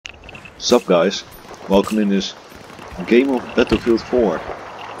Sup guys, welcome in this game of Battlefield 4,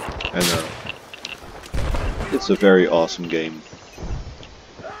 and it's a very awesome game.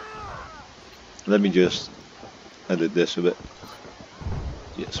 Let me just edit this a bit.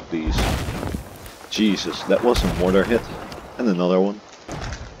 Yes please. Jesus, that was a mortar hit, and another one.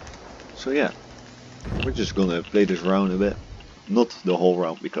 So yeah, we're just gonna play this round a bit, not the whole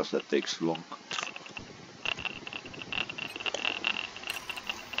round because that takes too long.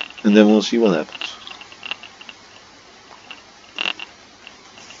 And then we'll see what happens.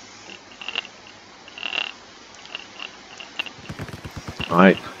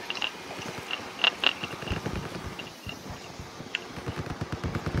 Alright.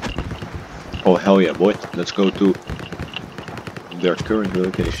 Oh hell yeah boy, let's go to their current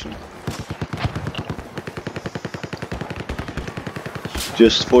location.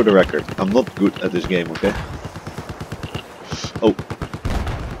 Just for the record, I'm not good at this game, okay? Oh.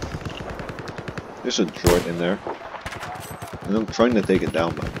 There's a droid in there. And I'm trying to take it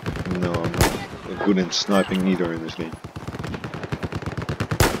down, but no, I'm not good in sniping either in this game.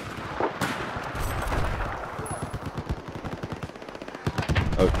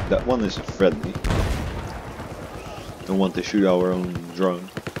 Oh, that one is friendly. Don't want to shoot our own drone,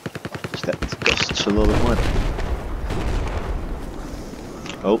 because that costs a lot of money.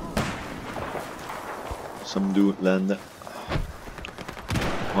 Oh. Some dude landed.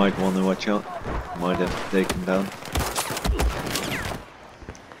 Might want to watch out. Might have to take him down.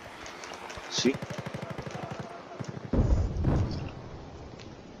 See?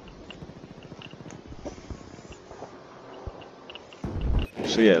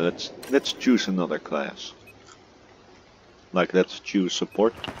 So yeah, let's choose another class. Like let's choose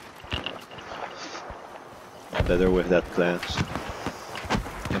support. Better with that class.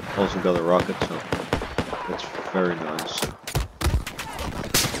 And also got a rocket, so that's very nice.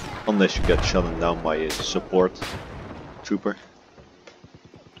 Unless you get shot down by a support trooper.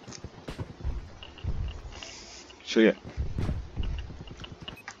 So yeah.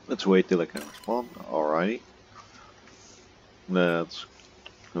 Let's wait till I can respawn. Alrighty. Let's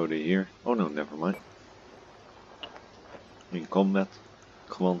go to here. Oh no, never mind. In combat.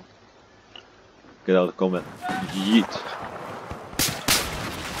 Come on. Get out of combat. Yeet.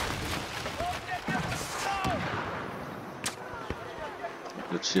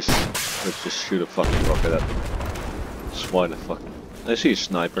 Let's just shoot a fucking rocket at them. That's why the fuck. I see a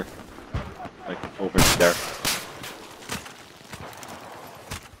sniper. Like over there.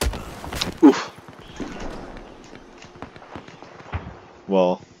 Oof.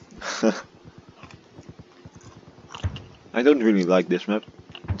 Well, I don't really like this map.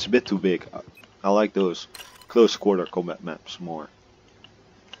 It's a bit too big. I like those close quarter combat maps more.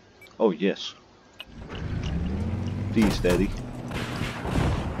 Oh yes. Please, daddy.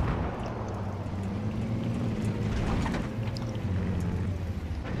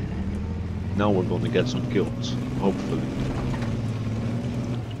 Now we're gonna get some kills, hopefully.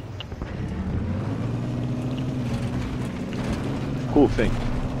 Cool thing.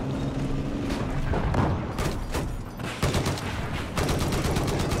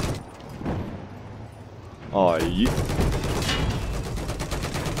 Oh, yeah.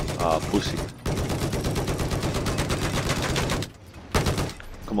 Ah, pussy.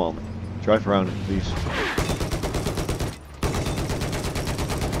 Come on, drive around it, please.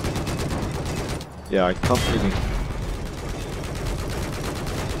 Yeah, I can't really.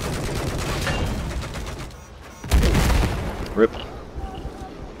 Rip.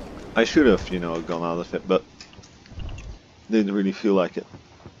 I should have, you know, gone out of it, but didn't really feel like it.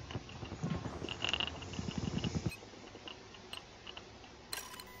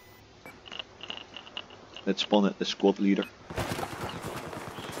 Let's spawn at the squad leader.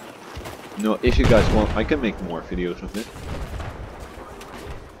 No, if you guys want, I can make more videos of it.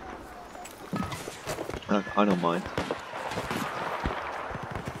 I don't mind.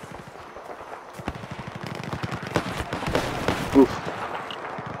 Oof.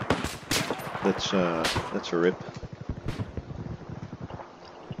 That's a rip.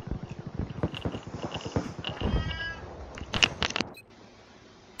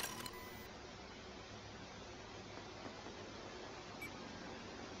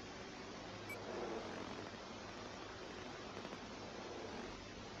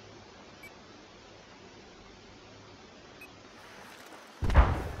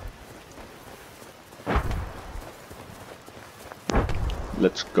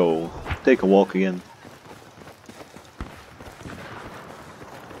 Let's go take a walk again.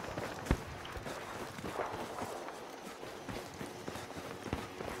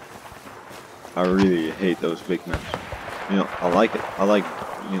 I really hate those big maps. You know, I like it. I like,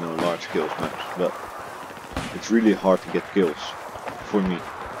 you know, large kills maps, but it's really hard to get kills for me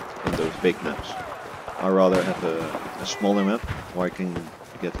in those big maps. I rather have a smaller map where I can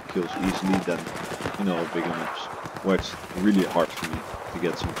get kills easily than, you know, bigger maps where it's really hard for me to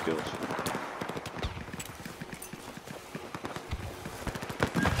get some kills.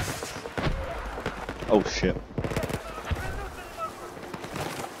 Oh shit.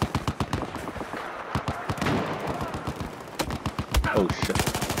 Oh shit.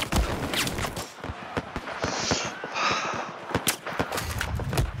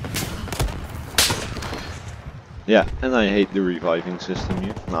 Yeah, and I hate the reviving system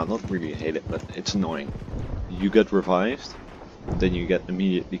here. No, not really hate it, but it's annoying. You get revived, then you get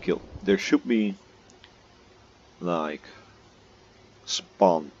immediately killed. There should be like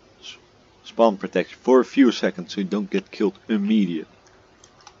spawn protection for a few seconds so you don't get killed immediately.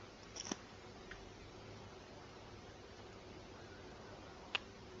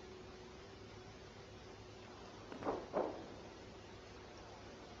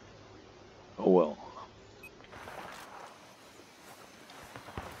 Oh well.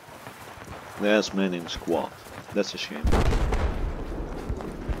 Last man in squad. That's a shame.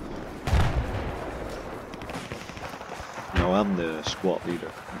 Now I'm the squad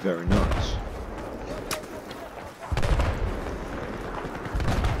leader. Very nice.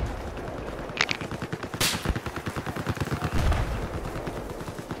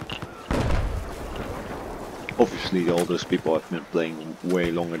 Obviously all those people have been playing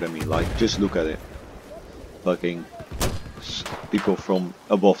way longer than me. Like, just look at it. Fucking people from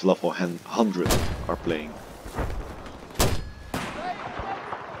above level 100 are playing.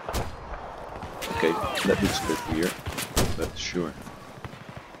 Okay, that looks a bit weird, but sure.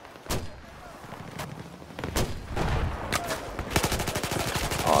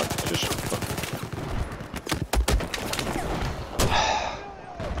 Ah, just fuck.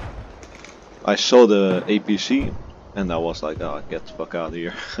 I saw the APC and I was like, ah, get the fuck out of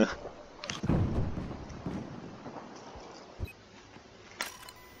here.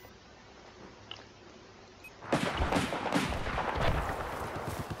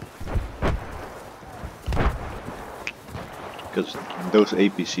 Because those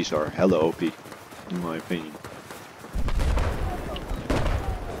APCs are hella OP, in my opinion.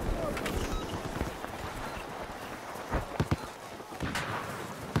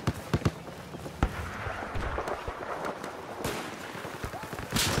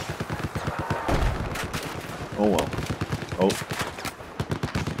 Oh well. Oh.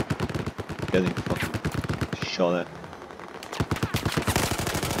 Getting fucking shot at.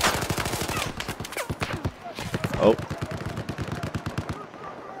 Oh.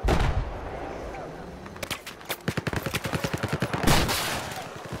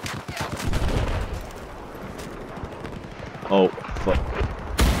 Oh, fuck.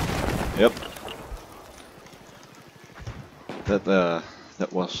 Yep.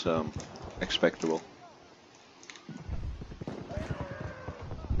 That was expectable.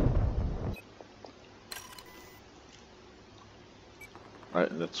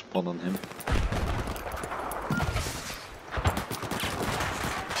 Alright, let's spawn on him.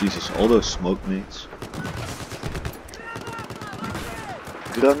 Jesus, all those smoke nades.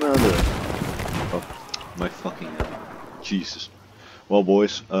 Granada. Oh, my fucking Jesus. Well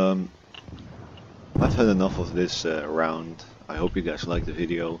boys, I've had enough of this round. I hope you guys liked the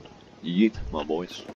video. Yeet, my boys.